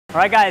All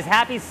right, guys,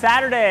 happy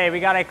Saturday. We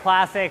got a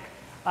classic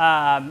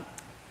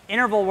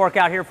interval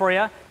workout here for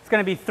you. It's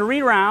going to be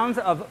 3 rounds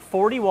of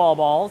 40 wall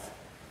balls,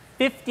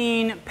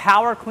 15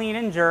 power clean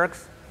and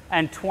jerks,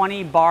 and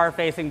 20 bar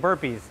facing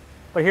burpees.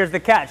 But here's the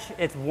catch.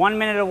 It's 1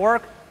 minute of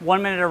work,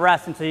 1 minute of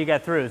rest until you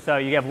get through. So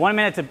you have 1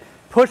 minute to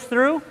push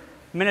through,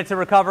 minute to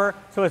recover.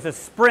 So it's a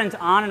sprint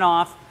on and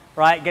off,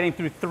 right? Getting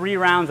through 3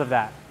 rounds of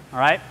that, all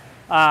right?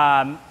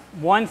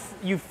 Once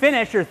you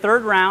finish your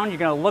 3rd round, you're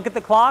going to look at the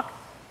clock,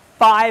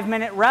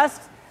 5-minute rest,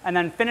 and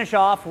then finish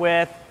off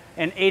with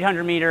an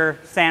 800-meter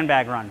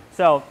sandbag run.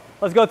 So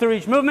let's go through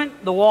each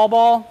movement. The wall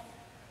ball.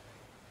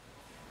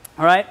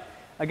 All right.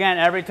 Again,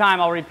 every time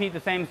I'll repeat the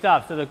same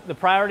stuff. So the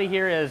priority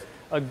here is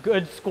a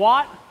good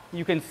squat.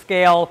 You can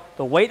scale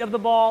the weight of the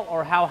ball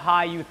or how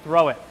high you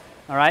throw it.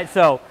 All right.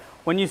 So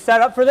when you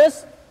set up for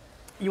this,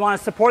 you want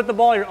to support the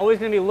ball. You're always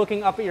going to be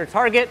looking up at your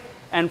target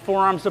and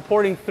forearm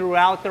supporting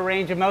throughout the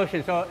range of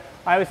motion. So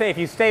I would say if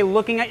you stay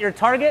looking at your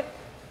target,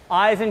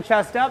 eyes and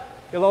chest up,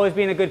 you'll always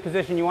be in a good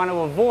position. You want to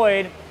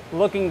avoid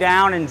looking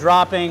down and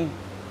dropping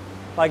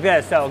like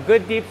this. So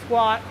good deep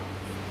squat,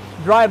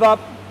 drive up,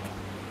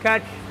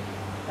 catch,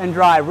 and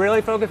drive.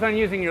 Really focus on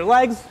using your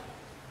legs,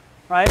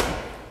 right,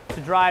 to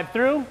drive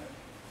through,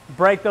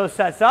 break those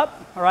sets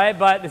up, all right?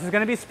 But this is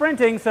going to be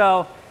sprinting,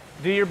 so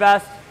do your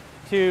best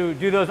to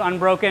do those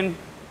unbroken.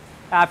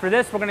 After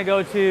this, we're going to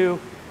go to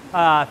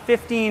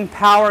 15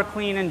 power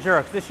clean and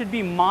jerks. This should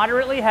be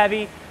moderately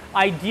heavy.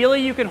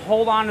 Ideally, you can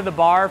hold on to the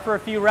bar for a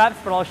few reps,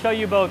 but I'll show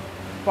you both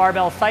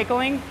barbell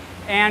cycling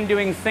and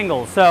doing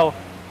singles. So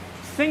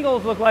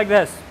singles look like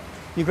this.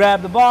 You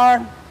grab the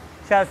bar,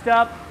 chest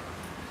up,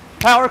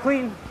 power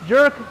clean,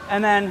 jerk,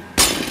 and then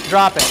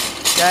drop it,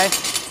 okay?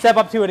 Step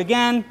up to it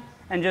again,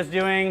 and just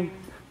doing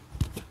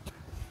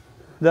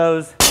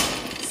those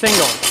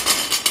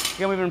singles.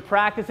 Again, we've been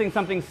practicing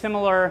something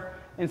similar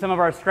in some of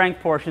our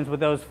strength portions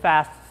with those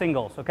fast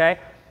singles, okay?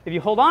 If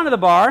you hold on to the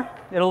bar,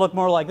 it'll look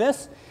more like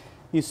this.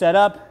 You set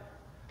up,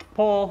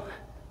 pull,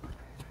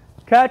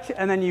 catch,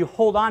 and then you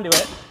hold on to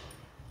it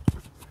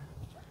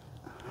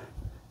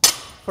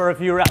for a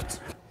few reps,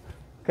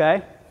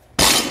 okay?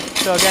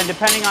 So again,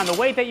 depending on the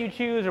weight that you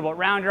choose or what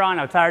round you're on,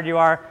 how tired you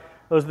are,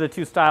 those are the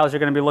 2 styles you're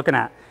going to be looking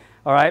at,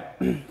 all right?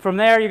 From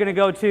there, you're going to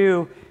go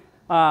to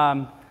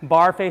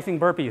bar facing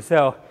burpees.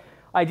 So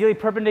ideally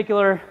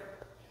perpendicular,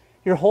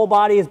 your whole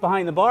body is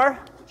behind the bar,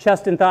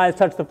 chest and thighs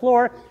touch the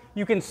floor.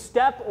 You can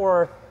step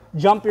or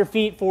jump your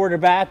feet forward or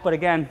back, but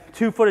again,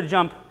 2-footed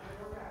jump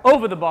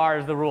over the bar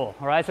is the rule,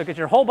 all right? So get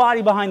your whole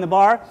body behind the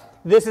bar.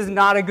 This is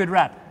not a good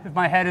rep if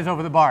my head is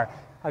over the bar.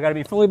 I gotta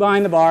be fully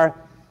behind the bar.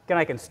 Again,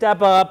 I can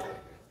step up,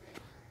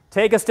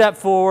 take a step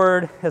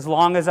forward as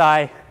long as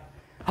I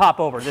hop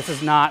over. This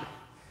is not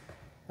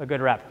a good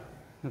rep,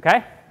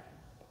 okay?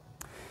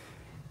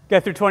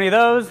 Get through 20 of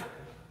those,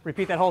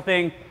 repeat that whole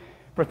thing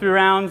for 3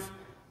 rounds.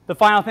 The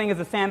final thing is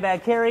the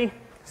sandbag carry.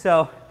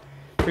 So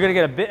you're going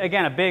to get,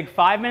 again, a big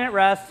 5-minute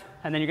rest,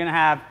 and then you're going to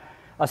have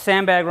a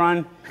sandbag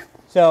run.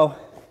 So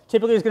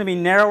typically it's going to be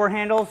narrower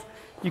handles.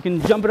 You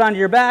can jump it onto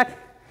your back,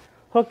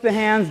 hook the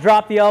hands,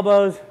 drop the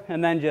elbows,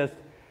 and then just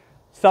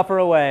suffer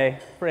away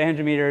for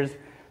 800 meters.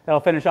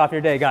 That'll finish off your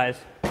day, guys.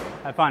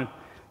 Have fun.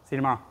 See you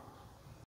tomorrow.